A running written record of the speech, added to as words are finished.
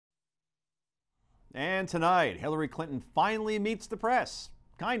And tonight, Hillary Clinton finally meets the press.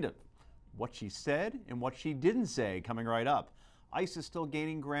 Kind of. What she said and what she didn't say coming right up. ISIS still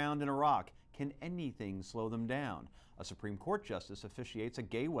gaining ground in Iraq. Can anything slow them down? A Supreme Court justice officiates a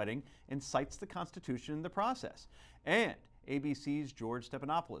gay wedding and cites the Constitution in the process. And ABC's George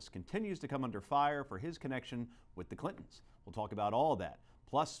Stephanopoulos continues to come under fire for his connection with the Clintons. We'll talk about all that,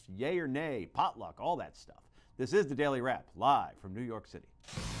 plus yay or nay, potluck, all that stuff. This is The Daily Wrap, live from New York City.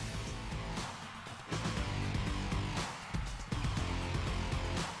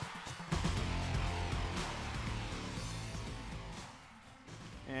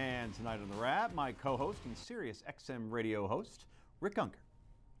 And tonight on The Wrap, my co-host and Sirius XM radio host, Rick Unker.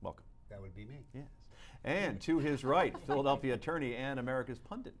 Welcome. That would be me. Yes. And to his right, Philadelphia attorney and America's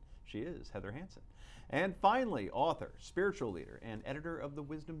pundit. She is Heather Hansen. And finally, author, spiritual leader, and editor of The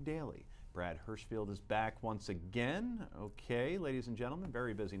Wisdom Daily, Brad Hirschfield is back once again. Okay, ladies and gentlemen,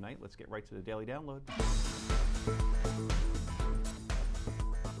 very busy night. Let's get right to the Daily Download.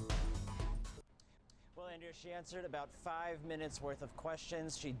 Well, Andrea, she answered about 5 minutes worth of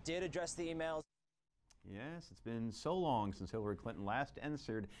questions. She did address the emails. Yes, it's been so long since Hillary Clinton last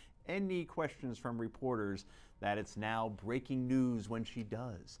answered any questions from reporters that it's now breaking news when she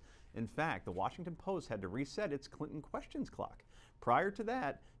does. In fact, the Washington Post had to reset its Clinton questions clock. Prior to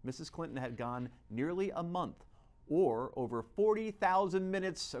that, Mrs. Clinton had gone nearly a month, or over 40,000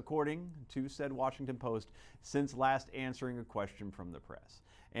 minutes, according to said Washington Post, since last answering a question from the press.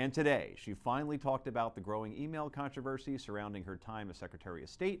 And today, she finally talked about the growing email controversy surrounding her time as Secretary of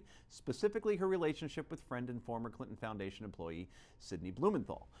State, specifically her relationship with friend and former Clinton Foundation employee Sidney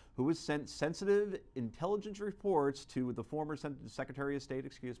Blumenthal, who was sent sensitive intelligence reports to the former Secretary of State,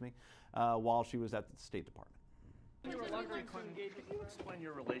 while she was at the State Department. You were Hillary Clinton. Can you explain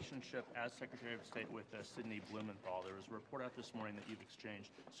your relationship as Secretary of State with Sidney Blumenthal? There was a report out this morning that you've exchanged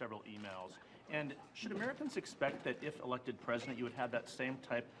several emails. And should Americans expect that if elected president, you would have that same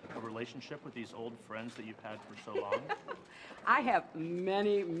type of relationship with these old friends that you've had for so long? I have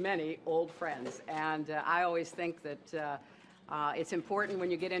many, many old friends, and I always think that it's important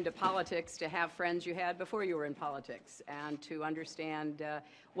when you get into politics to have friends you had before you were in politics and to understand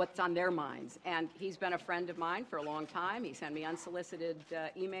what's on their minds. And he's been a friend of mine for a long time. He sent me unsolicited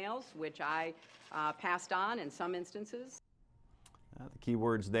emails, which I passed on in some instances. The key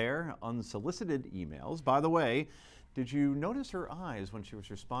words there, unsolicited emails. By the way, did you notice her eyes when she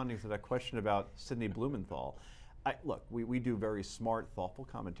was responding to that question about Sidney Blumenthal? Look, we do very smart, thoughtful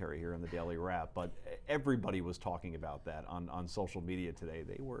commentary here in the Daily Wrap, but everybody was talking about that on social media today.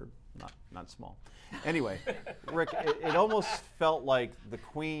 They were not small. Anyway, Rick, it almost felt like the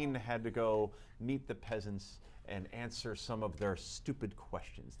Queen had to go meet the peasants and answer some of their stupid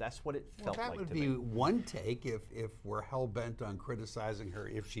questions. That's what it felt like to me. That would be one take if we're hell-bent on criticizing her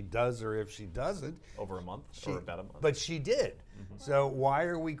if she does or if she doesn't. Over a month, or about a month. But she did. Mm-hmm. So why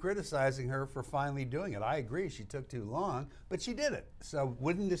are we criticizing her for finally doing it? I agree she took too long, but she did it. So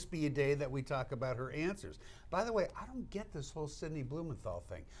wouldn't this be a day that we talk about her answers? By the way, I don't get this whole Sidney Blumenthal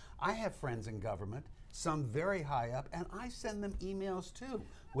thing. I have friends in government, some very high up, and I send them emails too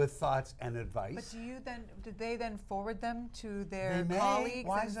with thoughts and advice. But do they then forward them to their colleagues?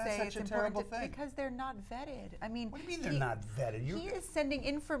 Why and is that say such it's a terrible thing? Because they're not vetted. I mean, what do you mean they're not vetted? He is sending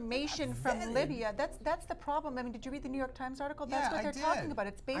information from Libya. That's the problem. I mean, did you read the New York Times article? That's what they're talking about.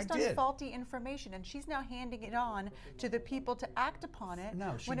 It's based on faulty information, and she's now handing it on to the people to act upon it.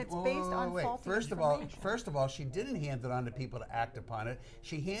 No, when it's based on faulty information. First of all, she didn't hand it on to people to act upon it.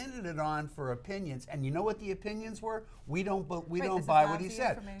 She handed it on for opinions, and you know what the opinions were? We don't buy what he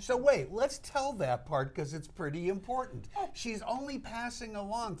said. So wait, let's tell that part because it's pretty important. She's only passing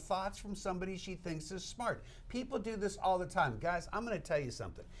along thoughts from somebody she thinks is smart. People do this all the time. Guys, I'm going to tell you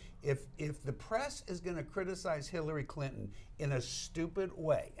something. If the press is going to criticize Hillary Clinton in a stupid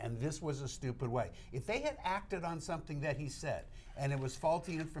way, and this was a stupid way, if they had acted on something that he said and it was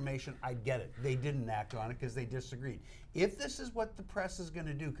faulty information, I get it. They didn't act on it because they disagreed. If this is what the press is going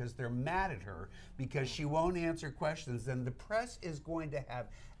to do because they're mad at her because she won't answer questions, then the press is going to have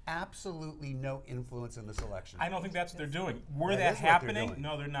absolutely no influence in this election. I don't think that's what they're doing. Were that happening?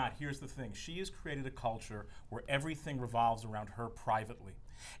 No, they're not. Here's the thing. She has created a culture where everything revolves around her privately.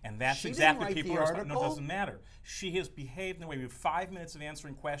 And that's exactly people are. No, it doesn't matter. She has behaved in a way. We have 5 minutes of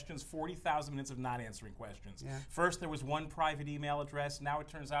answering questions, 40,000 minutes of not answering questions. Yeah. First, there was one private email address. Now it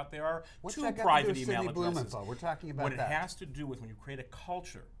turns out there are two private email addresses. We're talking about what it has to do with when you create a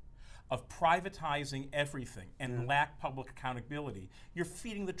culture of privatizing everything and lack public accountability, you're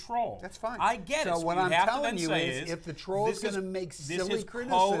feeding the troll. That's fine. I get it. So what I'm telling you is, if the troll is going to make silly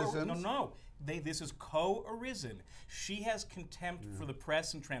criticisms, this is co-arisen. She has contempt for the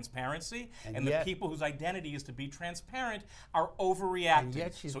press and transparency, and the people whose identity is to be transparent are overreacting. And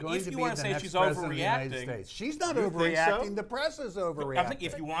yet she's so going if to you be want the to say next she's president of the United overreacting, States. She's not overreacting. The press is overreacting. I think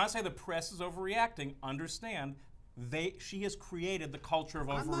if you want to say the press is overreacting, understand she has created the culture of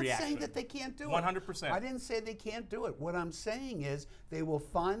overreaction. I'm not saying that they can't do it. 100%. I didn't say they can't do it. What I'm saying is they will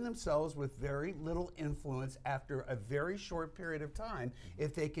find themselves with very little influence after a very short period of time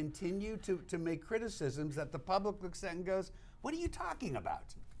if they continue to make criticisms that the public looks at and goes, what are you talking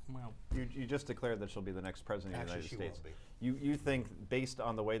about? Well, you just declared that she'll be the next president of the United States. Will be. You think, based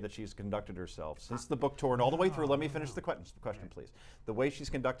on the way that she's conducted herself since the book tour and all the way through, let me finish the question, please. The way she's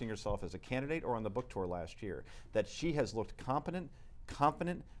conducting herself as a candidate or on the book tour last year, that she has looked confident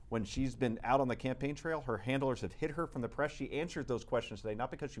when she's been out on the campaign trail. Her handlers have hit her from the press. She answered those questions today,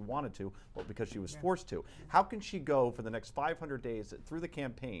 not because she wanted to, but because she was forced to. How can she go for the next 500 days through the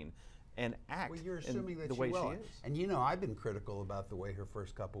campaign and act you're assuming that the way she is? And you know, I've been critical about the way her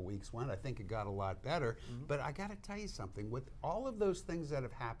first couple weeks went. I think it got a lot better. But I got to tell you something. With all of those things that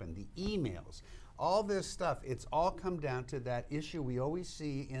have happened, the emails, all this stuff, it's all come down to that issue we always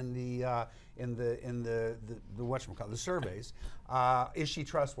see in the whatchamacallit, the surveys. Is she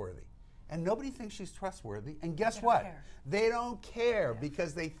trustworthy? And nobody thinks she's trustworthy. And guess what? They don't care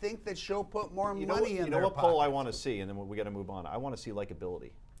because they think that she'll put more money in their pocket. You know what poll I want to see, and then we got to move on. I want to see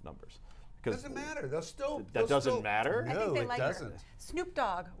likability numbers. Doesn't matter. That doesn't matter. I No, think they it like doesn't. her. Snoop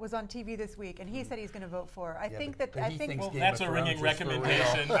Dogg was on TV this week, and he said he's going to vote for her. I think but that he thinks Well, Game that's of a ringing Thrones is for real.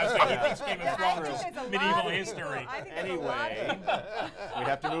 recommendation. That's what he thinks Game of I Thrones think is there's a lot medieval of history. people. I think there's a lot of Anyway, people. we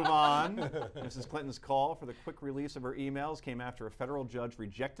have to move on. Mrs. Clinton's call for the quick release of her emails came after a federal judge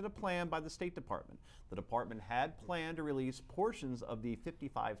rejected a plan by the State Department. The department had planned to release portions of the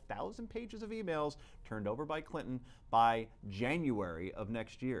 55,000 pages of emails turned over by Clinton by January of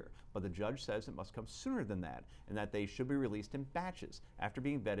next year. But the judge says it must come sooner than that, and that they should be released in batches after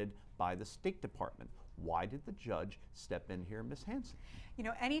being vetted by the State Department. Why did the judge step in here, Ms. Hansen? You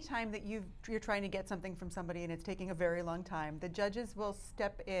know, anytime that you're trying to get something from somebody and it's taking a very long time, the judges will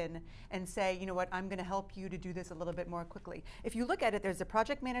step in and say, you know what, I'm going to help you to do this a little bit more quickly. If you look at it, there's a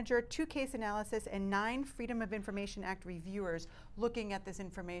project manager, 2 case analysis, and 9 Freedom of Information Act reviewers looking at this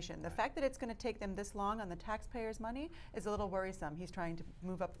information. The fact that it's going to take them this long on the taxpayers' money is a little worrisome. He's trying to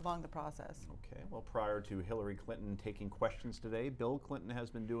move up along the process. Okay, well, prior to Hillary Clinton taking questions today, Bill Clinton has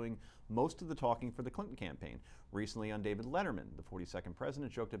been doing most of the talking for the Clinton campaign. Recently on David Letterman, the 42nd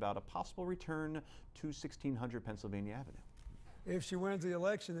president joked about a possible return to 1600 Pennsylvania Avenue. If she wins the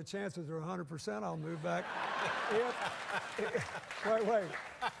election, the chances are 100% I'll move back.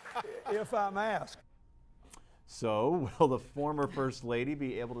 If I'm asked. So, will the former First Lady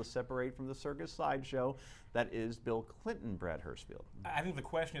be able to separate from the circus sideshow that is Bill Clinton, Brad Hirschfield? I think the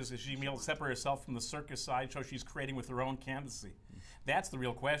question is she able to separate herself from the circus sideshow she's creating with her own candidacy? That's the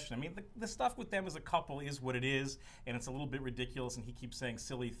real question. I mean, the stuff with them as a couple is what it is, and it's a little bit ridiculous, and he keeps saying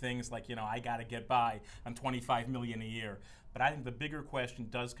silly things like, you know, I got to get by on $25 million a year. But I think the bigger question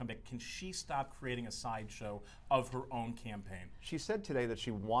does come back. Can she stop creating a sideshow of her own campaign? She said today that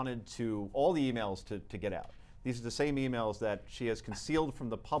she wanted all the emails to get out. These are the same emails that she has concealed from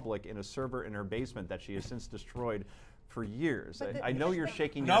the public in a server in her basement that she has since destroyed for years. I know you're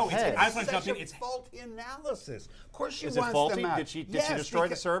shaking your head. It's faulty analysis. Of course she wants faulty? them out. Did she destroy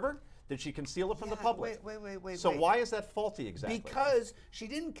the server? Did she conceal it from the public? Wait. So why is that faulty exactly? Because she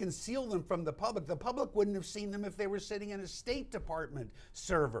didn't conceal them from the public. The public wouldn't have seen them if they were sitting in a State Department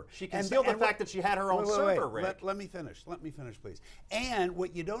server. She concealed the fact that she had her own server, Rick. Let me finish. Let me finish, please. And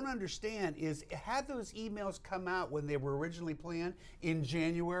what you don't understand is, had those emails come out when they were originally planned in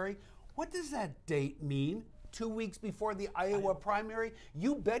January, what does that date mean? 2 weeks before the Iowa primary?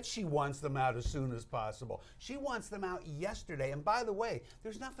 You bet she wants them out as soon as possible. She wants them out yesterday. And by the way,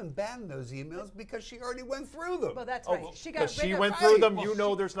 there's nothing bad in those emails because she already went through them. Well, that's right. She went through them. You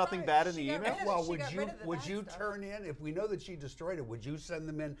know there's nothing bad in the email? Well, would you turn in, if we know that she destroyed it, would you send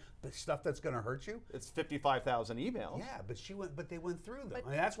them in stuff that's going to hurt you? It's 55,000 emails. Yeah, but they went through them. I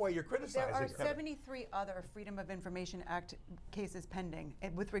mean, that's why you're criticizing There are her. 73 other Freedom of Information Act cases pending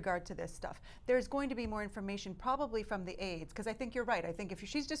with regard to this stuff. There's going to be more information probably from the aides, because I think you're right. I think if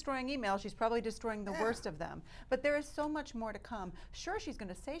she's destroying emails, she's probably destroying the worst of them. But there is so much more to come. Sure, she's going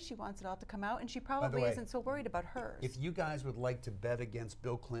to say she wants it all to come out, and she probably isn't so worried about hers. If you guys would like to bet against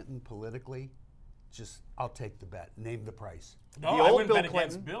Bill Clinton politically, I'll take the bet. Name the price. No, the I old wouldn't bet Bill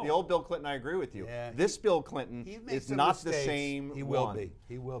Clinton, against Bill. The old Bill Clinton, I agree with you. Yeah, this Bill Clinton is not the same He will one. be.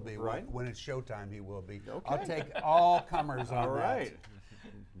 He will be. Right? When it's showtime, he will be. Okay. I'll take all comers on all right.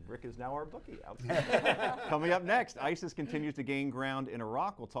 that. Rick is now our bookie. Coming up next, ISIS continues to gain ground in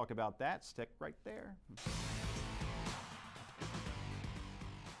Iraq. We'll talk about that. Stick right there.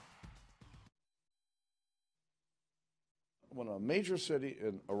 When a major city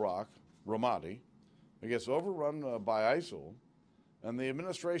in Iraq, Ramadi, gets overrun by ISIL, and the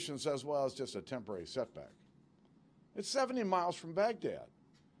administration says, well, it's just a temporary setback. It's 70 miles from Baghdad.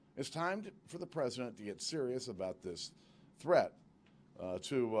 It's time for the president to get serious about this threat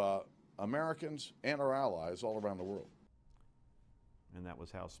to Americans and our allies all around the world. And that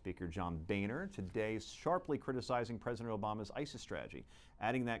was House Speaker John Boehner today sharply criticizing President Obama's ISIS strategy,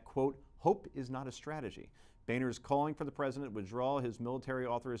 adding that, quote, hope is not a strategy. Boehner is calling for the president to withdraw his military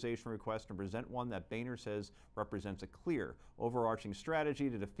authorization request and present one that Boehner says represents a clear, overarching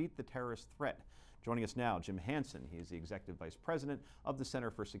strategy to defeat the terrorist threat. Joining us now, Jim Hansen. He is the Executive Vice President of the Center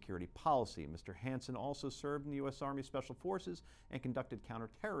for Security Policy. Mr. Hansen also served in the U.S. Army Special Forces and conducted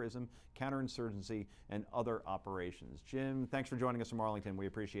counterterrorism, counterinsurgency, and other operations. Jim, thanks for joining us from Arlington. We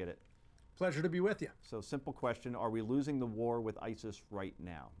appreciate it. Pleasure to be with you. So, simple question, are we losing the war with ISIS right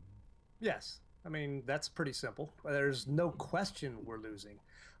now? Yes. I mean, that's pretty simple. There's no question we're losing.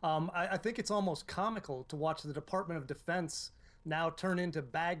 I think it's almost comical to watch the Department of Defense now turn into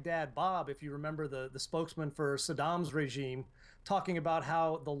Baghdad Bob, if you remember the spokesman for Saddam's regime, talking about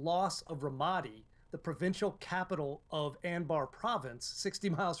how the loss of Ramadi, the provincial capital of Anbar province, 60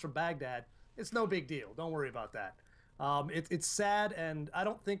 miles from Baghdad, it's no big deal. Don't worry about that. It's sad, and I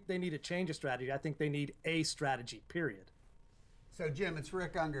don't think they need to change a strategy. I think they need a strategy, period. So, Jim, it's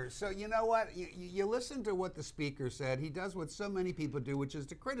Rick Unger. So, you know what? You listen to what the speaker said. He does what so many people do, which is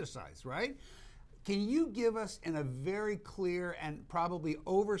to criticize, right? Can you give us, in a very clear and probably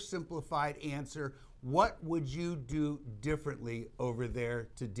oversimplified answer, what would you do differently over there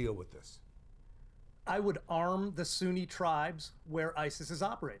to deal with this? I would arm the Sunni tribes where ISIS is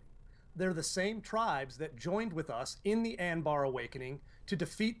operating. They're the same tribes that joined with us in the Anbar Awakening to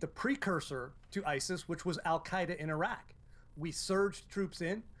defeat the precursor to ISIS, which was Al-Qaeda in Iraq. We surged troops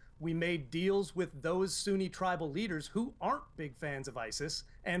in. We made deals with those Sunni tribal leaders who aren't big fans of ISIS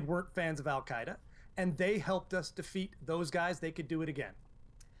and weren't fans of Al-Qaeda, and they helped us defeat those guys. They could do it again.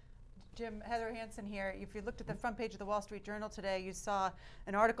 Jim, Heather Hansen here. If you looked at the front page of the Wall Street Journal today, you saw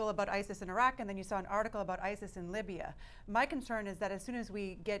an article about ISIS in Iraq, and then you saw an article about ISIS in Libya. My concern is that as soon as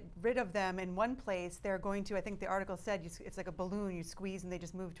we get rid of them in one place, they're going to, I think the article said, it's like a balloon, you squeeze and they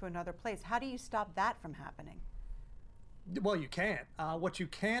just move to another place. How do you stop that from happening? Well, you can't. What you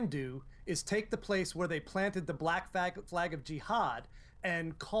can do is take the place where they planted the black flag of jihad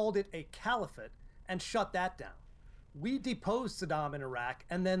and called it a caliphate and shut that down. We deposed Saddam in Iraq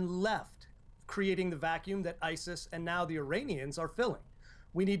and then left, creating the vacuum that ISIS and now the Iranians are filling.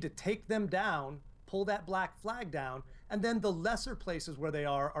 We need to take them down, pull that black flag down, and then the lesser places where they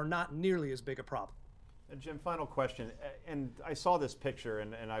are not nearly as big a problem. Jim, final question, and I saw this picture,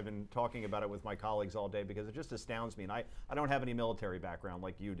 and I've been talking about it with my colleagues all day because it just astounds me, and I don't have any military background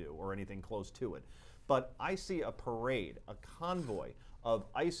like you do or anything close to it, but I see a parade, a convoy of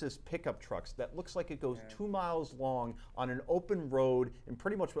ISIS pickup trucks that looks like it goes 2 miles long on an open road in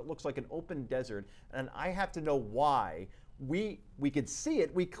pretty much what looks like an open desert, and I have to know why. We could see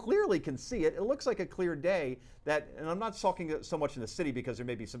it. We clearly can see it. It looks like a clear day. That, and I'm not talking so much in the city because there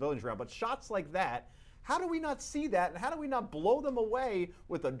may be civilians around, but shots like that, how do we not see that, and how do we not blow them away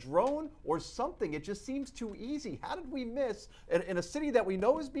with a drone or something? It just seems too easy. How did we miss, in a city that we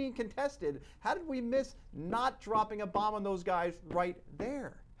know is being contested, how did we miss not dropping a bomb on those guys right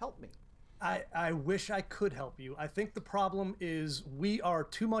there? Help me. I wish I could help you. I think the problem is we are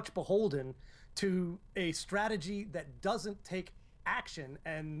too much beholden to a strategy that doesn't take action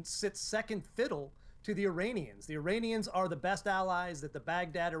and sits second fiddle to the Iranians. The Iranians are the best allies that the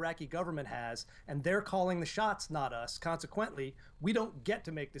Baghdad Iraqi government has, and they're calling the shots, not us. Consequently, we don't get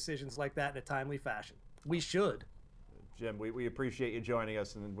to make decisions like that in a timely fashion. We should. Jim, we appreciate you joining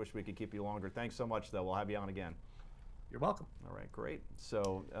us and wish we could keep you longer. Thanks so much, though. We'll have you on again. You're welcome. All right, great.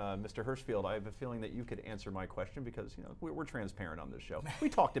 So, Mr. Hirschfield, I have a feeling that you could answer my question because, you know, we're transparent on this show. We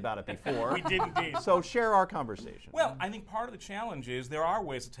talked about it before. We did indeed. So share our conversation. Well, I think part of the challenge is there are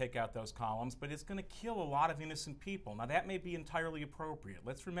ways to take out those columns, but it's going to kill a lot of innocent people. Now, that may be entirely appropriate.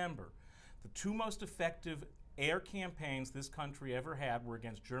 Let's remember, the two most effective air campaigns this country ever had were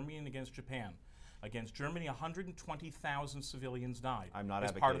against Germany and against Japan. Against Germany, 120,000 civilians died I'm not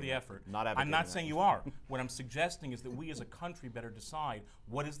as part of the effort. I'm not saying you are. What I'm suggesting is that we as a country better decide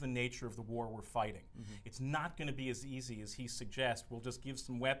what is the nature of the war we're fighting. It's not going to be as easy as he suggests. We'll just give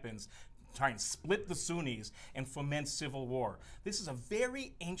some weapons, try and split the Sunnis and foment civil war. This is a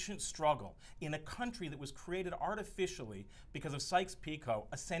very ancient struggle in a country that was created artificially because of Sykes-Picot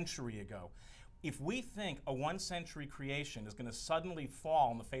a century ago. If we think a one-century creation is going to suddenly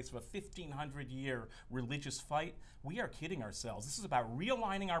fall in the face of a 1,500-year religious fight, we are kidding ourselves. This is about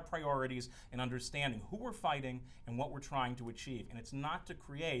realigning our priorities and understanding who we're fighting and what we're trying to achieve. And it's not to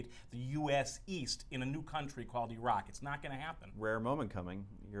create the U.S. East in a new country called Iraq. It's not going to happen. Rare moment coming.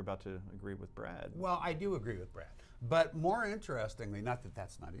 You're about to agree with Brad. Well, I do agree with Brad. But more interestingly, not that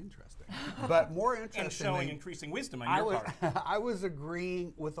that's not interesting, but more interestingly, and showing increasing wisdom on your part. I was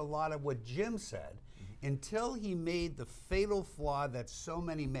agreeing with a lot of what Jim said until he made the fatal flaw that so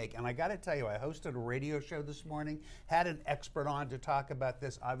many make. And I got to tell you, I hosted a radio show this morning, had an expert on to talk about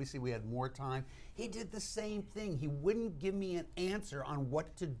this. Obviously, we had more time. He did the same thing. He wouldn't give me an answer on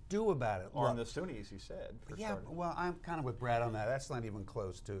what to do about it. On the Sunnis, he said. Yeah, well, I'm kind of with Brad on that. That's not even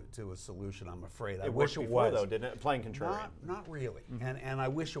close to a solution, I'm afraid. I wish it before, was. Though, didn't it? Playing contrarian. Not really. And I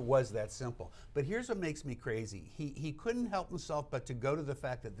wish it was that simple. But here's what makes me crazy. He couldn't help himself but to go to the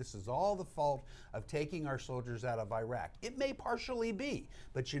fact that this is all the fault of taking our soldiers out of Iraq. It may partially be,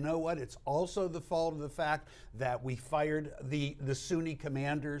 but you know what? It's also the fault of the fact that we fired the Sunni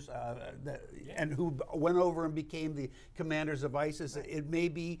commanders and who went over and became the commanders of ISIS. It may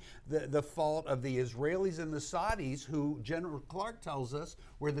be the fault of the Israelis and the Saudis, who General Clark tells us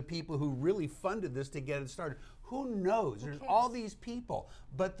were the people who really funded this to get it started. Who knows? There's all these people.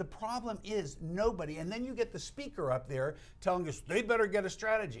 But the problem is nobody. And then you get the speaker up there telling us they better get a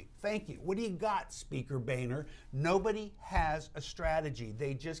strategy. Thank you. What do you got, Speaker Boehner? Nobody has a strategy.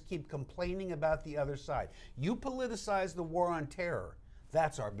 They just keep complaining about the other side. You politicize the war on terror.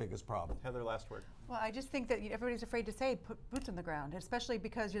 That's our biggest problem. Heather, last word. Well, I just think that everybody's afraid to say put boots on the ground, especially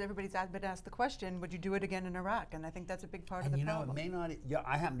because everybody's been asked the question, would you do it again in Iraq? And I think that's a big part of the problem. You know, it may not, yeah,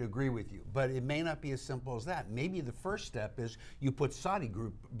 I happen to agree with you, but it may not be as simple as that. Maybe the first step is you put Saudi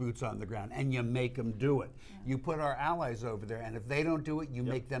group boots on the ground and you make them do it. Yeah. You put our allies over there, and if they don't do it, you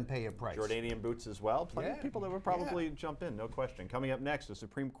make them pay a price. Jordanian boots as well. Plenty of people that would probably jump in, no question. Coming up next, a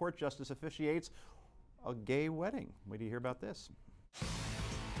Supreme Court justice officiates a gay wedding. Wait till you hear about this.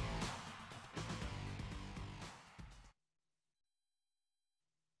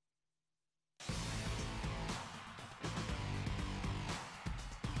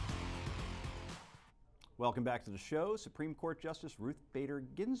 Welcome back to the show. Supreme Court Justice Ruth Bader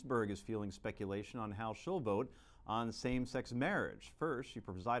Ginsburg is fueling speculation on how she'll vote on same-sex marriage. First, she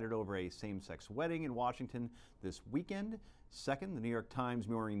presided over a same-sex wedding in Washington this weekend. Second, the New York Times'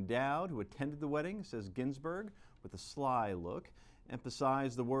 Maureen Dowd, who attended the wedding, says Ginsburg, with a sly look,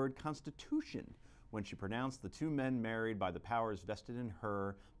 emphasized the word Constitution when she pronounced the two men married by the powers vested in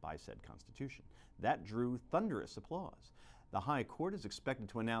her by said Constitution. That drew thunderous applause. The High Court is expected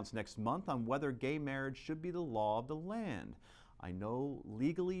to announce next month on whether gay marriage should be the law of the land. I know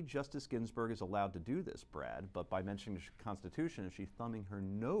legally Justice Ginsburg is allowed to do this, Brad, but by mentioning the Constitution, is she thumbing her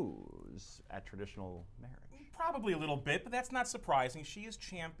nose at traditional marriage? Probably a little bit, but that's not surprising. She has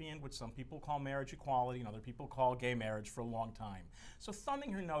championed what some people call marriage equality and other people call gay marriage for a long time. So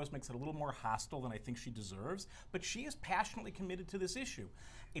thumbing her nose makes it a little more hostile than I think she deserves, but she is passionately committed to this issue.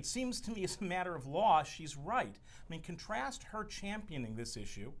 It seems to me as a matter of law, she's right. I mean, contrast her championing this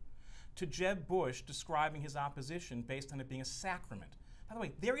issue to Jeb Bush describing his opposition based on it being a sacrament. By the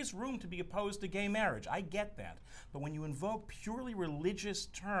way, there is room to be opposed to gay marriage. I get that. But when you invoke purely religious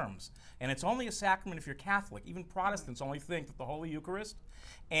terms, and it's only a sacrament if you're Catholic, even Protestants only think that the Holy Eucharist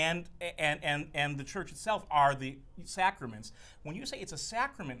and the church itself are the sacraments. When you say it's a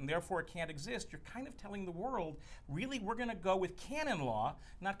sacrament and therefore it can't exist, you're kind of telling the world, really, we're going to go with canon law,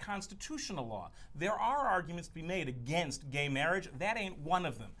 not constitutional law. There are arguments to be made against gay marriage. That ain't one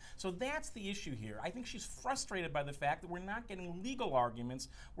of them. So that's the issue here. I think she's frustrated by the fact that we're not getting legal arguments,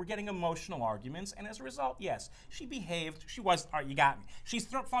 we're getting emotional arguments, and as a result, yes, she behaved. She was, all right, you got me. She's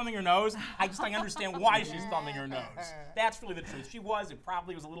thumbing her nose. I understand why she's thumbing her nose. That's really the truth. She was. It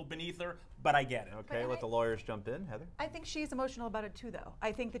probably was a little beneath her, but I get it. Okay, let the lawyers jump in. Heather? I think she's emotional about it too, though.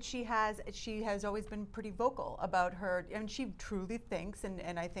 I think that she has always been pretty vocal about her, and she truly thinks,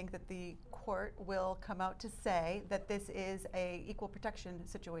 and I think that the court will come out to say that this is a equal protection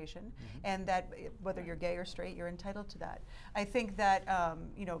situation, and that whether you're gay or straight, you're entitled to that. I think that,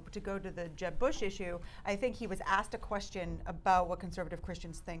 you know, to go to the Jeb Bush issue, I think he was asked a question about what conservative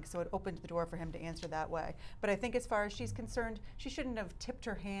Christians think, so it opened the door for him to answer that way. But I think as far as she's concerned, she shouldn't have tipped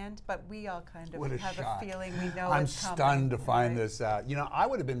her hand, but we all kind of have a feeling we know I'm it's coming. stunned to find this out. You know, I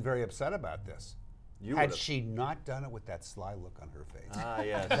would have been very upset about this. Had she not done it with that sly look on her face. Ah,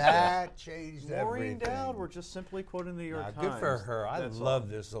 yes. That changed Maureen everything. Dowd, we're just simply quoting the New York Times. Good for her. I love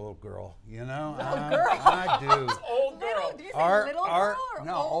this old girl. You know, I do. Old girl. Did you say little girl or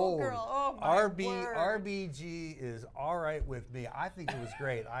no, old girl? Oh, my word. RBG is all right with me. I think it was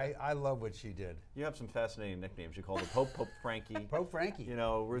great. I love what she did. You have some fascinating nicknames. You called her Pope Frankie. Pope Frankie. You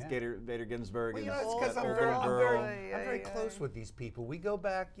know, Ruth Bader Ginsburg. Well, and it's because I'm very close with these people. We go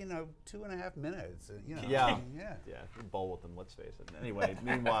back, 2.5 minutes. Yeah. Bowl with them, let's face it. Anyway,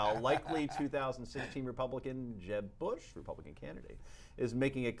 meanwhile, likely 2016 Republican Jeb Bush, Republican candidate, is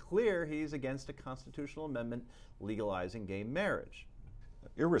making it clear he's against a constitutional amendment legalizing gay marriage.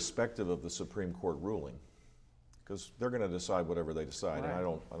 Irrespective of the Supreme Court ruling, because they're going to decide whatever they decide, and I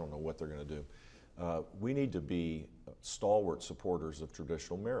don't know what they're going to do. We need to be stalwart supporters of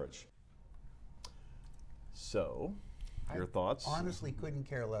traditional marriage. So, your thoughts? I honestly couldn't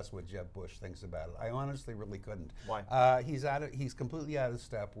care less what Jeb Bush thinks about it. I honestly really couldn't. Why? He's completely out of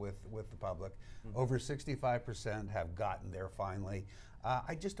step with the public. Over 65% have gotten there finally.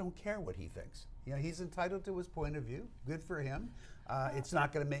 I just don't care what he thinks. He's entitled to his point of view. Good for him. It's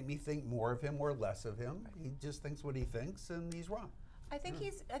not going to make me think more of him or less of him. He just thinks what he thinks, and he's wrong. I think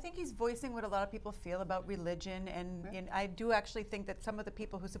he's voicing what a lot of people feel about religion, and I do actually think that some of the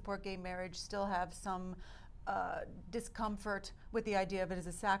people who support gay marriage still have some discomfort with the idea of it as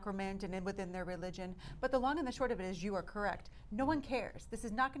a sacrament and within their religion. But the long and the short of it is, you are correct. No one cares. This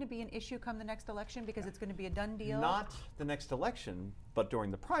is not going to be an issue come the next election because it's going to be a done deal. Not the next election, but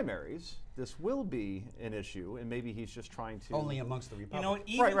during the primaries, this will be an issue, and maybe he's just trying to... Only amongst the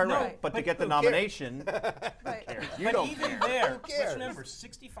Republicans. Right. But to get the nomination, You don't care. There, let's remember,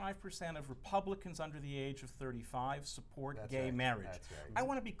 65% of Republicans under the age of 35 support gay marriage. I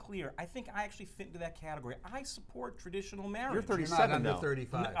want to be clear. I think I actually fit into that category. I support traditional marriage. You're 37 You're not under now.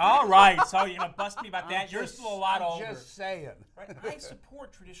 35. All right, so you're going to bust me about that. You're still a lot older. Just saying. Right? I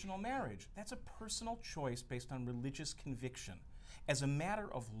support traditional marriage. That's a personal choice based on religious conviction. As a matter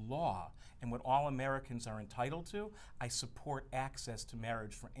of law and what all Americans are entitled to, I support access to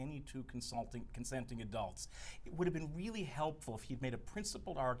marriage for any two consenting adults. It would have been really helpful if he'd made a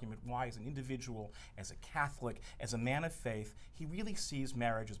principled argument why, as an individual, as a Catholic, as a man of faith, he really sees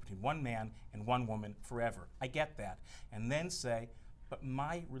marriage as between one man and one woman forever. I get that. And then say, but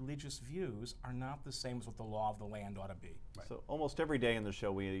my religious views are not the same as what the law of the land ought to be. Right. So almost every day in the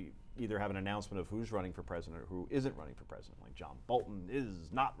show, we either have an announcement of who's running for president or who isn't running for president. Like John Bolton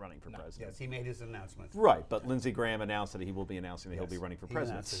is not running for president. Yes, he made his announcement. Right, but Lindsey Graham announced that he will be announcing that he'll be running for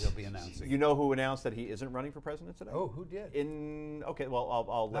president. He'll be announcing. You know who announced that he isn't running for president today? Oh, who did? Okay, well,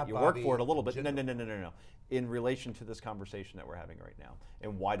 I'll let you work for it a little bit. No. In relation to this conversation that we're having right now,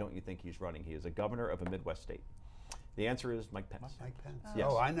 and why don't you think he's running? He is a governor of a Midwest state. The answer is Mike Pence. Mike Pence. Yes.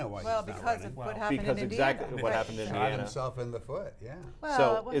 Oh, I know why he's not running. Well, because of what happened in Indiana. Because exactly what happened in Indiana. Shot himself in the foot, yeah.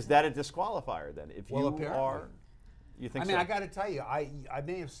 Well, so is that a disqualifier then? If you are, you think so? I got to tell you, I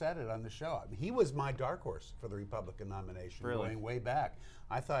may have said it on the show. He was my dark horse for the Republican nomination going way back.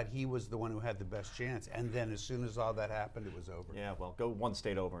 I thought he was the one who had the best chance, and then as soon as all that happened, it was over. Yeah, well, go one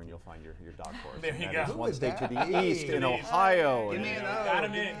state over and you'll find your dark horse. There you go. One state to the east in Ohio. Give me an O. Got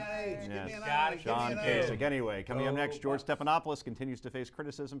him in. John Kasich. Anyway, coming up next, George Stephanopoulos continues to face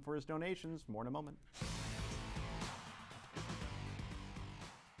criticism for his donations. More in a moment.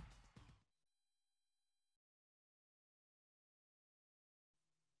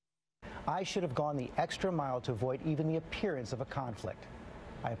 I should have gone the extra mile to avoid even the appearance of a conflict.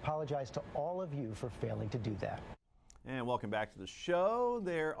 I apologize to all of you for failing to do that. And welcome back to the show.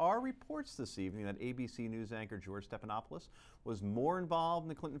 There are reports this evening that ABC News anchor George Stephanopoulos was more involved in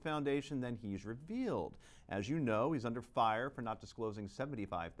the Clinton Foundation than he's revealed. As you know, he's under fire for not disclosing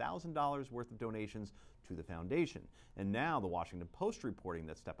 $75,000 worth of donations to the foundation. And now the Washington Post reporting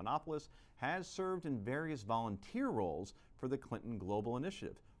that Stephanopoulos has served in various volunteer roles for the Clinton Global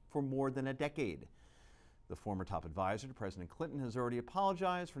Initiative for more than a decade. The former top advisor to President Clinton has already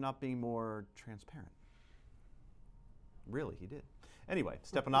apologized for not being more transparent. Really, he did. Anyway,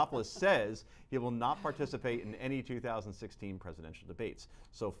 Stephanopoulos says he will not participate in any 2016 presidential debates.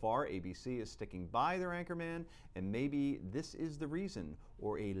 So far, ABC is sticking by their anchorman, and maybe this is the reason,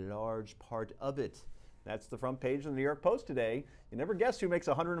 or a large part of it. That's the front page of the New York Post today. You never guess who makes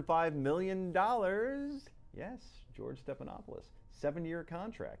 $105 million. Yes, George Stephanopoulos. 7-year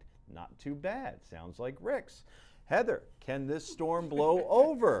contract. Not too bad. Sounds like Rick's. Heather, can this storm blow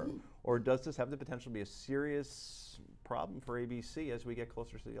over? Or does this have the potential to be a serious problem for ABC as we get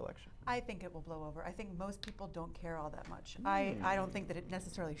closer to the election? I think it will blow over. I think most people don't care all that much. I don't think that it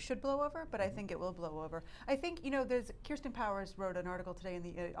necessarily should blow over, but I think it will blow over. I think, you know, there's Kirsten Powers wrote an article today in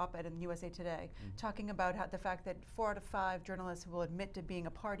the op-ed in USA Today talking about how the fact that 4 out of 5 journalists who will admit to being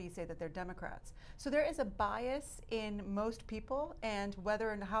a party say that they're Democrats. So there is a bias in most people, and whether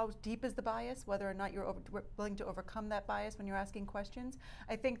and how deep is the bias, whether or not you're willing to overcome that bias when you're asking questions.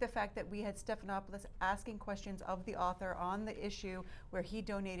 I think the fact that we had Stephanopoulos asking questions of the author on the issue where he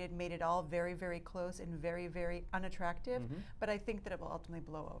donated made it all very, very close and very, very unattractive, but I think that it will ultimately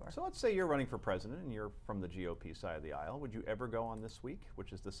blow over. So let's say you're running for president and you're from the GOP side of the aisle. Would you ever go on This Week,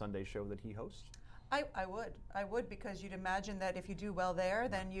 which is the Sunday show that he hosts? I would, because you'd imagine that if you do well there,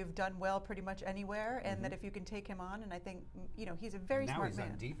 then you've done well pretty much anywhere, and that if you can take him on, and I think, you know, he's a very smart man. Now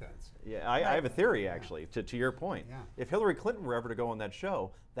he's on defense. Yeah, I have a theory, actually, to your point. Yeah. If Hillary Clinton were ever to go on that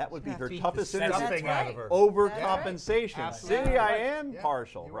show, that would be her toughest interview. Out of her. Overcompensation. Right. See, I am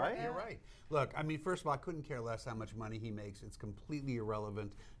partial, right? You're right. Look, I mean, first of all, I couldn't care less how much money he makes. It's completely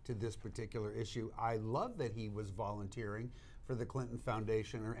irrelevant to this particular issue. I love that he was volunteering for the Clinton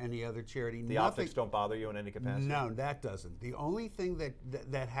Foundation or any other charity. The optics don't bother you in any capacity? No, that doesn't. The only thing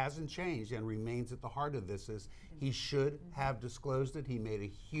that hasn't changed and remains at the heart of this is he should have disclosed it. He made a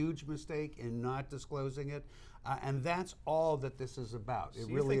huge mistake in not disclosing it. And that's all that this is about. It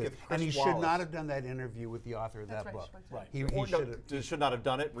really is. And he should not have done that interview with the author of that book. Right. He should not have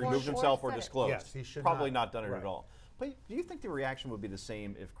done it, removed himself, or disclosed. Yes, he should probably not done it at all. But do you think the reaction would be the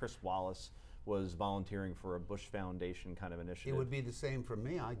same if Chris Wallace was volunteering for a Bush Foundation kind of initiative? It would be the same for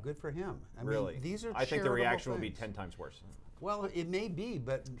me. Good for him. I really? mean, these are I think the reaction things. would be 10 times worse. Well, it may be,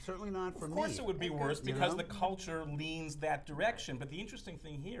 but certainly not for me. Of course it would be worse because the culture leans that direction. But the interesting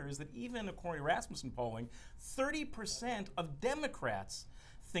thing here is that even according to Rasmussen polling, 30% of Democrats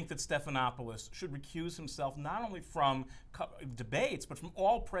think that Stephanopoulos should recuse himself not only from debates, but from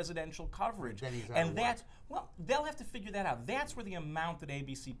all presidential coverage. And that's, well, they'll have to figure that out. That's where the amount that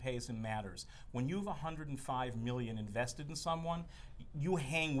ABC pays him matters. When you have $105 million invested in someone, you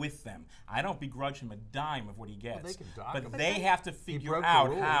hang with them. I don't begrudge him a dime of what he gets, but they have to figure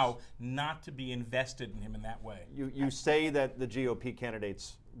out how not to be invested in him in that way. You say that the GOP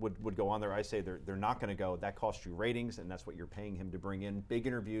candidates would go on there. I say they're not going to go. That costs you ratings, and that's what you're paying him to bring in, big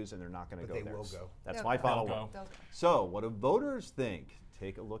interviews, and they're not going to go there. They will go. That's my final one. So what do voters think?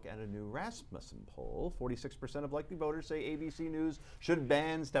 Take a look at a new Rasmussen poll. 46% of likely voters say ABC News should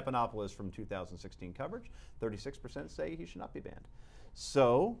ban Stephanopoulos from 2016 coverage. 36% say he should not be banned.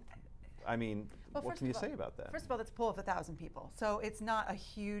 So, I mean, what can you say about that? First of all, that's a poll of 1,000 people, so it's not a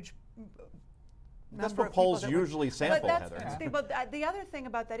huge That's what polls usually sample, Heather. But the other thing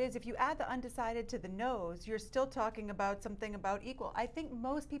about that is if you add the undecided to the no's, you're still talking about something about equal. I think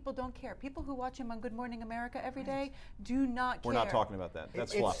most people don't care. People who watch him on Good Morning America every day do not care. We're not talking about that.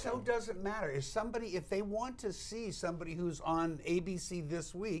 That's fluff. It so doesn't matter. If they want to see somebody who's on ABC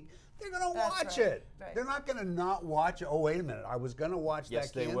This Week, they're going to watch it. Right. They're not going to not watch it. Oh, wait a minute. I was going to watch that.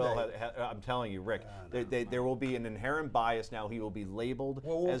 Yes, they will. I'm telling you, Rick. There will be an inherent bias now. He will be labeled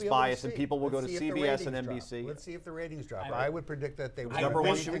as biased, and people will go to CBS and NBC. Let's see if the ratings drop. I would predict that they will.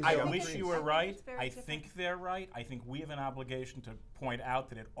 I wish you were right. I think they're right. I think we have an obligation to point out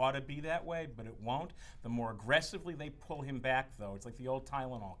that it ought to be that way, but it won't. The more aggressively they pull him back, though, it's like the old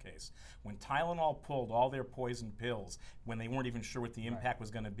Tylenol case. When Tylenol pulled all their poison pills, when they weren't even sure what the impact was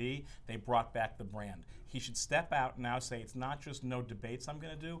going to be, they brought back the brand. He should step out now, say it's not just no debates I'm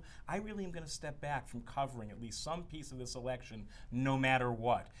going to do. I really am going to step back from covering at least some piece of this election no matter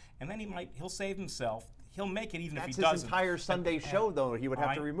what. And then he'll save himself. He'll make it even if he doesn't. That's his entire Sunday show, though. He would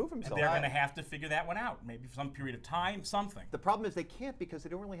have to remove himself. And they're going to have to figure that one out, maybe for some period of time, something. The problem is they can't because they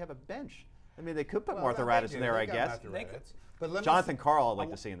don't really have a bench. I mean, they could put Martha Raddatz in there, I guess. They could. But Jonathan Karl, I'd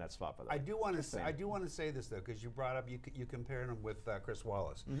like to see in that spot. By the way. I do want to say this though, because you brought up you compared him with Chris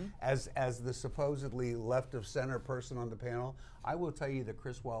Wallace as the supposedly left of center person on the panel. I will tell you that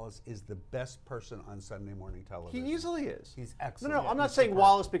Chris Wallace is the best person on Sunday morning television. He easily is. He's excellent. No, I'm not saying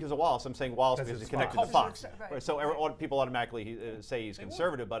Wallace because of Wallace. I'm saying Wallace because he's connected to Fox. Right. So people automatically say he's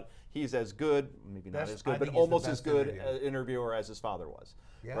conservative, but he's as good, maybe not as good, but almost as good interviewer as his father was.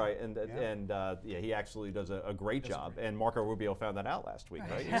 Yeah. Right, and he actually does a great job. And Marco Rubio found that out last week,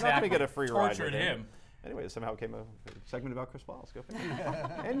 right? He's not going to get a free ride with him. Anyway, somehow came a segment about Chris Wallace. Go figure.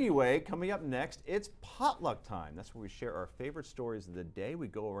 Anyway, coming up next, it's potluck time. That's where we share our favorite stories of the day. We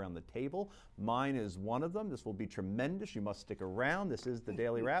go around the table. Mine is one of them. This will be tremendous. You must stick around. This is the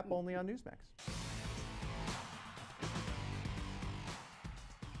Daily Wrap, only on Newsmax.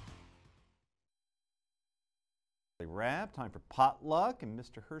 wrap. Time for potluck. And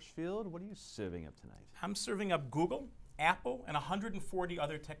Mr. Hirschfield, what are you serving up tonight? I'm serving up Google, Apple, and 140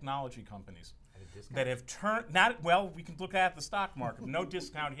 other technology companies that have turned, we can look at the stock market, no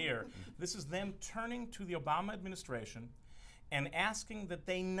discount here. This is them turning to the Obama administration and asking that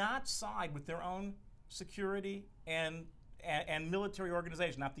they not side with their own security and military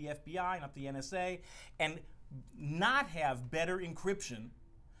organization, not the FBI, not the NSA, and not have better encryption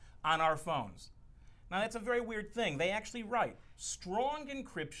on our phones. Now, that's a very weird thing. They actually write, strong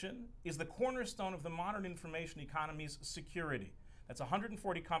encryption is the cornerstone of the modern information economy's security. That's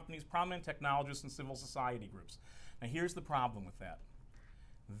 140 companies, prominent technologists, and civil society groups. Now, here's the problem with that.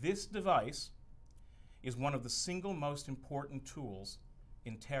 This device is one of the single most important tools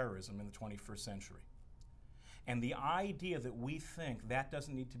in terrorism in the 21st century. And the idea that we think that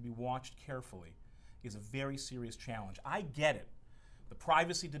doesn't need to be watched carefully is a very serious challenge. I get it. The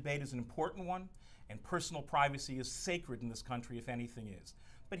privacy debate is an important one, and personal privacy is sacred in this country, if anything is.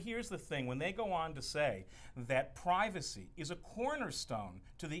 But here's the thing, when they go on to say that privacy is a cornerstone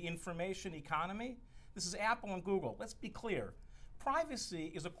to the information economy, this is Apple and Google. Let's be clear.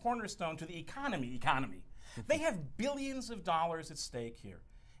 Privacy is a cornerstone to the economy. They have billions of dollars at stake here.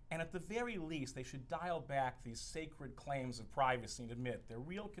 And at the very least, they should dial back these sacred claims of privacy and admit their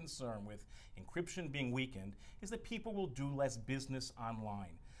real concern with encryption being weakened is that people will do less business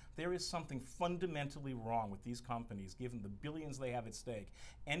online. There is something fundamentally wrong with these companies, given the billions they have at stake,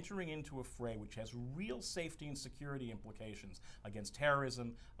 entering into a fray which has real safety and security implications against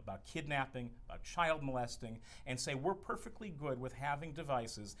terrorism, about kidnapping, about child molesting, and say we're perfectly good with having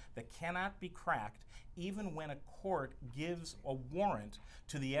devices that cannot be cracked even when a court gives a warrant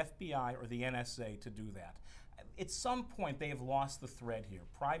to the FBI or the NSA to do that. At some point, they have lost the thread here.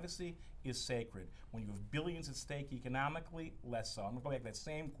 Privacy is sacred. When you have billions at stake economically, less so. I'm going to go back to that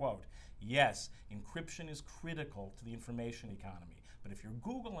same quote. Yes, encryption is critical to the information economy. But if you're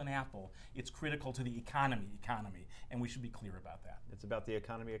Google and Apple, it's critical to the economy, and we should be clear about that. It's about the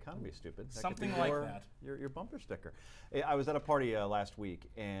economy, stupid. Something like that. Your bumper sticker. I was at a party last week,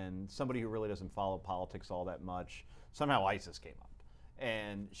 and somebody who really doesn't follow politics all that much, somehow ISIS came up.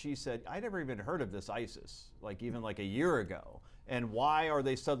 And she said, I never even heard of this ISIS, even a year ago. And why are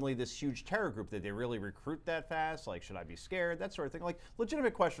they suddenly this huge terror group? Did they really recruit that fast? Should I be scared? That sort of thing.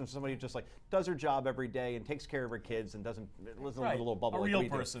 Legitimate questions. Somebody who just does her job every day and takes care of her kids and doesn't live in a little bubble. A real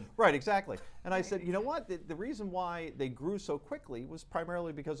person. Right, exactly. And I said, you know what? The reason why they grew so quickly was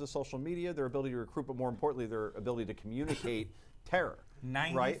primarily because of social media, their ability to recruit, but more importantly, their ability to communicate terror.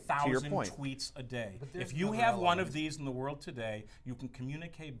 90,000 tweets a day. If you have one of these in the world today, you can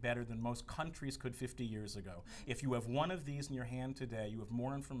communicate better than most countries could 50 years ago. If you have one of these in your hand today, you have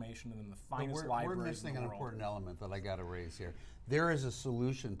more information than the finest libraries in the world. We're missing an important element that I got to raise here. There is a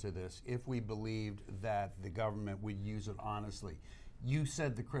solution to this if we believed that the government would use it honestly. You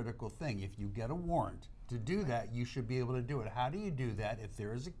said the critical thing. If you get a warrant to do that, you should be able to do it. How do you do that? If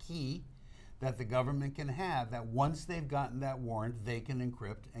there is a key that the government can have, that once they've gotten that warrant, they can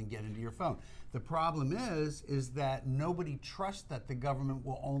encrypt and get into your phone. The problem is that nobody trusts that the government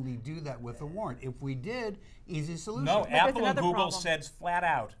will only do that with a warrant. If we did, easy solution. No, Apple and Google said flat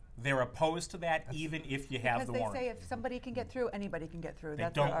out, they're opposed to that even if you have the warrant. Because they say if somebody can get through, anybody can get through. They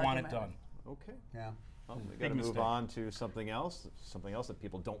don't want it done. Okay. Yeah. Well, we got to move on to something else. Something else that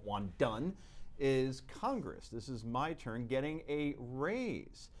people don't want done is Congress. This is my turn getting a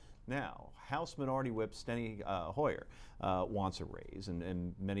raise. Now, House Minority Whip Steny Hoyer wants a raise,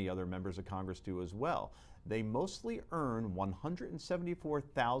 and many other members of Congress do as well. They mostly earn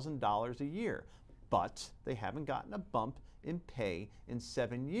 $174,000 a year, but they haven't gotten a bump in pay in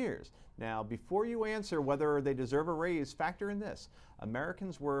 7 years. Now, before you answer whether they deserve a raise, factor in this.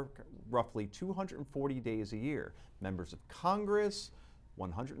 Americans work roughly 240 days a year. Members of Congress,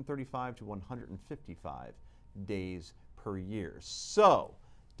 135 to 155 days per year. So,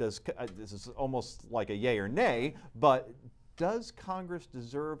 this is almost like a yay or nay, but does Congress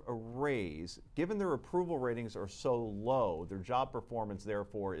deserve a raise given their approval ratings are so low, their job performance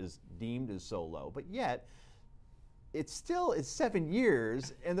therefore is deemed as so low, but yet it's 7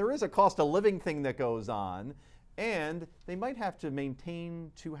 years and there is a cost of living thing that goes on and they might have to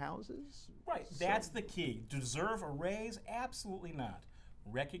maintain 2 houses? Right, that's the key. Deserve a raise? Absolutely not.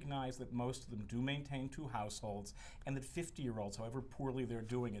 recognize that most of them do maintain 2 households, and that 50-year-olds, however poorly they're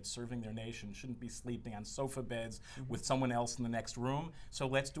doing at serving their nation, shouldn't be sleeping on sofa beds with someone else in the next room. So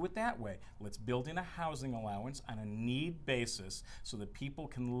let's do it that way. Let's build in a housing allowance on a need basis so that people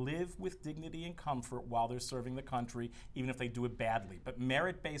can live with dignity and comfort while they're serving the country, even if they do it badly. But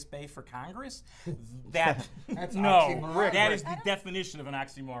merit-based pay for Congress? That's that is the definition of an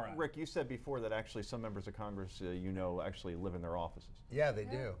oxymoron. Rick, you said before that actually some members of Congress, actually live in their offices. Yeah, they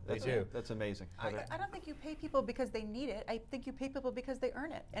do. They do. That's amazing. I don't think you pay people because they need it. I think you pay people because they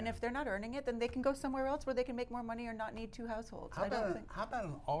earn it. And if they're not earning it, then they can go somewhere else where they can make more money or not need 2 households. How about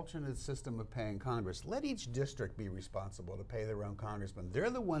an alternate system of paying Congress? Let each district be responsible to pay their own congressman. They're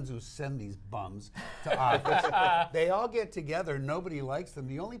the ones who send these bums to office. They all get together. Nobody likes them.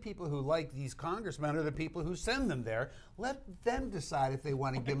 The only people who like these congressmen are the people who send them there. Let them decide if they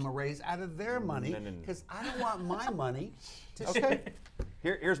want to give them a raise out of their money, because I don't want my money to Okay.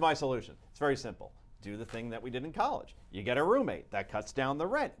 Here's my solution. It's very simple. Do the thing that we did in college. You get a roommate. That cuts down the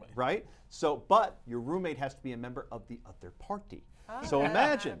rent, right? So, but your roommate has to be a member of the other party. So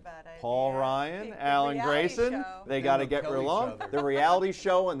imagine Paul Ryan, Alan Grayson, they got to get along. The reality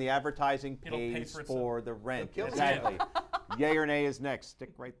show and the advertising pays for the rent. Exactly. Yay or nay is next.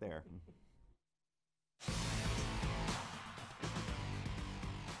 Stick right there.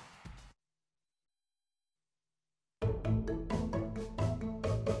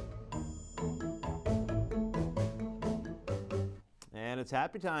 And it's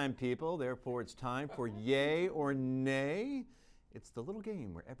happy time, people. Therefore, it's time for Yay or Nay. It's the little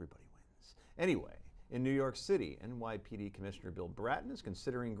game where everybody wins. Anyway, in New York City, NYPD Commissioner Bill Bratton is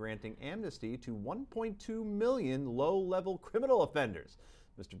considering granting amnesty to 1.2 million low-level criminal offenders.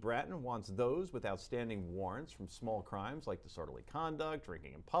 Mr. Bratton wants those with outstanding warrants from small crimes like disorderly conduct,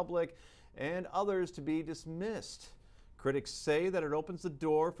 drinking in public, and others to be dismissed. Critics say that it opens the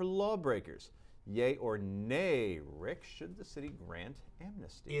door for lawbreakers. Yay or nay, Rick, should the city grant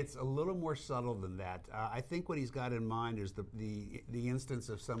amnesty? It's a little more subtle than that. I think what he's got in mind is the instance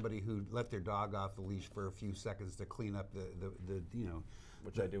of somebody who let their dog off the leash for a few seconds to clean up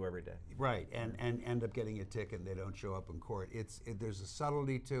which I do every day. Right, and end up getting a ticket and they don't show up in court. There's a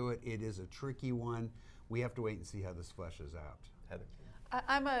subtlety to it. It is a tricky one. We have to wait and see how this fleshes out. Heather?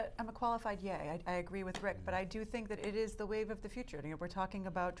 I'm a qualified yay. I agree with Rick, but I do think that it is the wave of the future. We're talking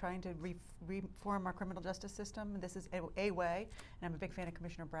about trying to reform our criminal justice system. This is a way, and I'm a big fan of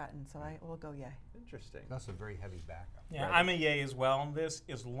Commissioner Bratton, so I will go yay. Interesting. That's a very heavy backup. Yeah, I'm a yay as well on this,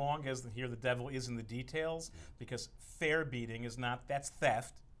 as long as here the devil is in the details, because fair beating is not, that's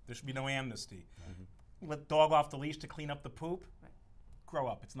theft. There should be no amnesty. Let dog off the leash to clean up the poop. Grow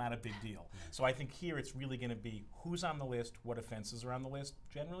up. It's not a big deal. So I think here it's really going to be who's on the list, what offenses are on the list.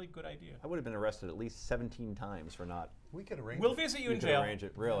 Generally, good idea. I would have been arrested at least 17 times for not. We could arrange We'll visit you in jail. Arrange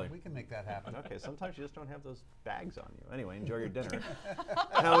it, really. Yeah, we can make that happen. Okay, sometimes you just don't have those bags on you. Anyway, enjoy your dinner.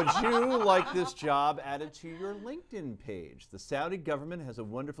 How would you like this job added to your LinkedIn page? The Saudi government has a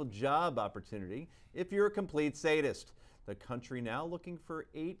wonderful job opportunity if you're a complete sadist. The country now looking for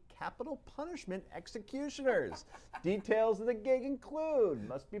 8 capital punishment executioners. Details of the gig include: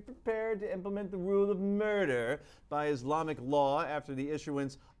 must be prepared to implement the rule of murder by Islamic law after the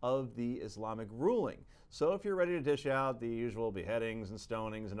issuance of the Islamic ruling. So if you're ready to dish out the usual beheadings and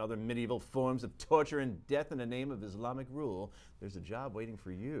stonings and other medieval forms of torture and death in the name of Islamic rule, there's a job waiting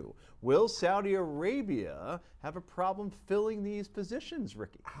for you. Will Saudi Arabia have a problem filling these positions,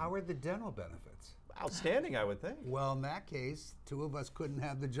 Ricky? How are the dental benefits? Outstanding, I would think. Well, in that case, 2 of us couldn't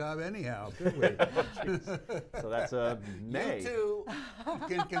have the job anyhow, could we? So that's a nay. You too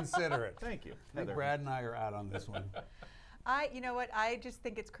can consider it. Thank you. I think Brad and I are out on this one. You know what? I just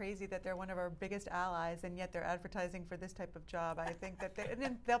think it's crazy that they're one of our biggest allies, and yet they're advertising for this type of job. I think that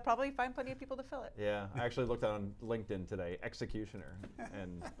they'll probably find plenty of people to fill it. Yeah, I actually looked on LinkedIn today, executioner,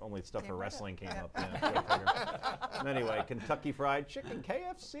 and only stuff for wrestling came up. Yeah, anyway, Kentucky Fried Chicken,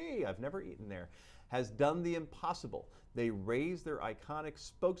 KFC, I've never eaten there, has done the impossible. They raised their iconic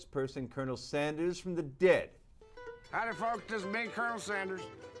spokesperson, Colonel Sanders, from the dead. Howdy, folks. This is Big Colonel Sanders,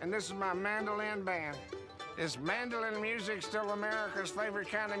 and this is my mandolin band. Is mandolin music still America's favorite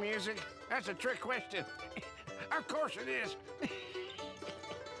kind of music? That's a trick question. Of course it is.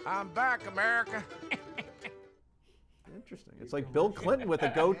 I'm back, America. Interesting. It's like Bill Clinton with a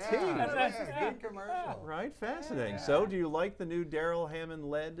goatee. That's a good commercial. Right? Fascinating. Yeah. So do you like the new Darrell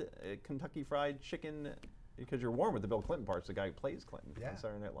Hammond-led Kentucky Fried Chicken? Because you're warm with the Bill Clinton parts, the guy who plays Clinton on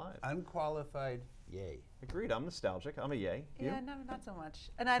Saturday Night Live. Unqualified, yay. Agreed. I'm nostalgic. I'm a yay. Yeah, no, not so much.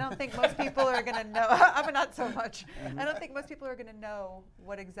 And I don't think most people are going to know. I'm a not so much. I don't think most people are going to know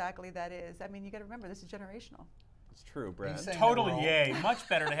what exactly that is. I mean, you got to remember, this is generational. It's true, Brad. Totally yay. Much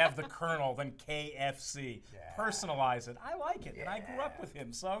better to have the Colonel than KFC. Yeah. Personalize it. I like it, and I grew up with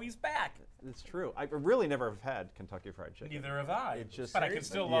him, so he's back. It's true. I really never have had Kentucky Fried Chicken. Neither have I. It just, but I can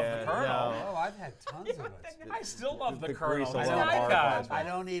still love the Colonel. No. Oh, I've had tons of it. I still love the Colonel. I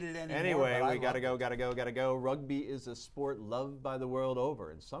don't eat it anymore. Anyway, we gotta go. Rugby is a sport loved by the world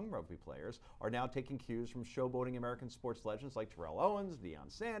over, and some rugby players are now taking cues from showboating American sports legends like Terrell Owens, Deion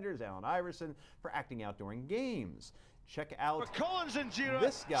Sanders, Allen Iverson for acting out during games. Check out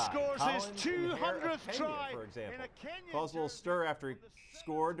this guy, scores his 200th try, for example. Caused a little stir after he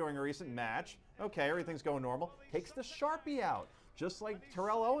scored during a recent match. Okay, everything's going normal. Takes the Sharpie out, just like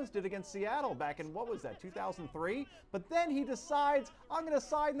Terrell Owens did against Seattle back in, what was that, 2003? But then he decides, I'm going to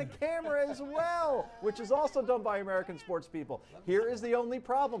sign the camera as well, which is also done by American sports people. Here is the only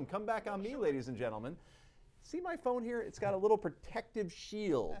problem. Come back on me, ladies and gentlemen. See my phone here? It's got a little protective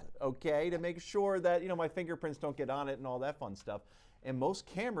shield, okay, to make sure that, my fingerprints don't get on it and all that fun stuff. And most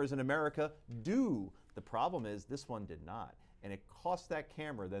cameras in America do. The problem is this one did not. And it cost that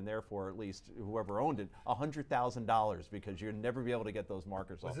camera, then therefore, at least whoever owned it, $100,000 because you'll never be able to get those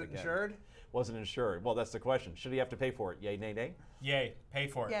markers off again. Was it insured? Wasn't insured. Well, that's the question. Should he have to pay for it? Yay, nay, nay? Yay, pay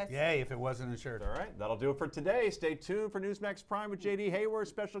for it. Yes. Yay, if it wasn't insured. All right, that'll do it for today. Stay tuned for Newsmax Prime with J.D. Hayward,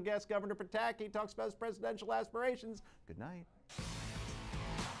 special guest Governor Pataki talks about his presidential aspirations. Good night.